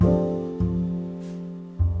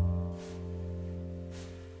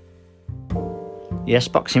Yes,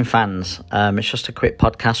 boxing fans, it's just a quick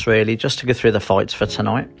podcast really, just to go through the fights for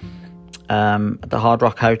tonight. At the Hard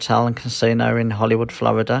Rock Hotel and Casino in Hollywood,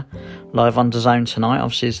 Florida, live on DAZN tonight.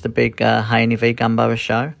 Obviously, it's the big Haney v Gamboa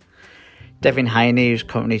show. Devin Haney, who's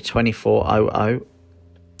currently 24-0-0.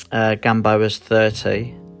 Gamboa's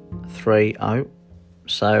 30-3-0.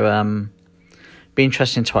 So, be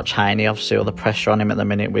interesting to watch Haney. Obviously, all the pressure on him at the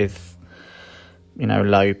minute with,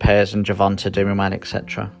 Lopez and Javonta doing well,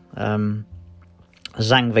 etc.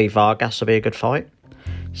 Zhang v Vargas will be a good fight.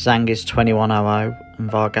 Zhang is 21-0-0 and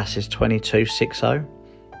Vargas is 22-6-0.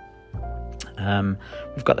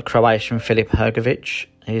 We've got the Croatian Filip Hrgovic.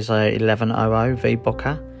 He's 11-0-0 v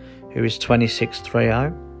Booker, who is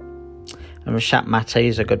 26-3-0. And Rashad Mati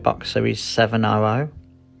is a good boxer. He's 7-0-0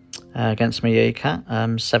 against Mayika,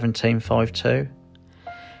 17-5-2.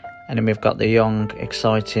 And then we've got the young,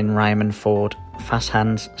 exciting Raymond Ford, fast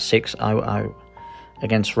hands, 6-0-0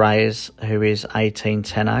 against Reyes, who is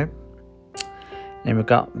 18-10-0. Then we've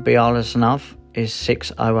got Bialazanov is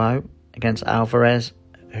 6-0-0 against Alvarez,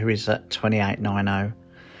 who is at 28-9-0. And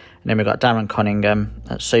then we've got Darren Cunningham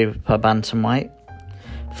at super bantamweight,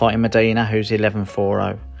 fighting Medina, who's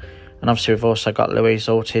 11-4-0. And obviously we've also got Luis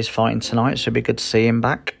Ortiz fighting tonight, so it'd be good to see him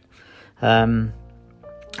back.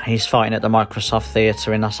 He's fighting at the Microsoft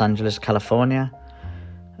Theatre in Los Angeles, California.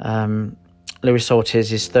 Luis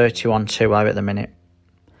Ortiz is 31-2-0 at the minute.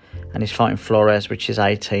 And he's fighting Flores, which is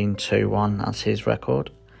 18-2-1. That's his record.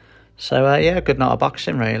 So, good night of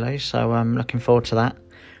boxing, really. So, I'm looking forward to that.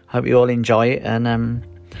 Hope you all enjoy it. And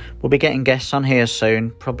we'll be getting guests on here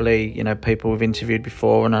soon. Probably, people we've interviewed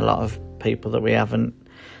before and a lot of people that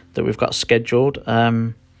we've got scheduled.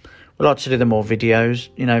 We'd like to do the more videos,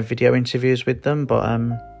 video interviews with them. But I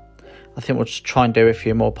think we'll just try and do a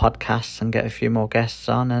few more podcasts and get a few more guests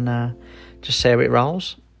on and just see how it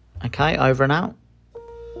rolls. Okay, over and out.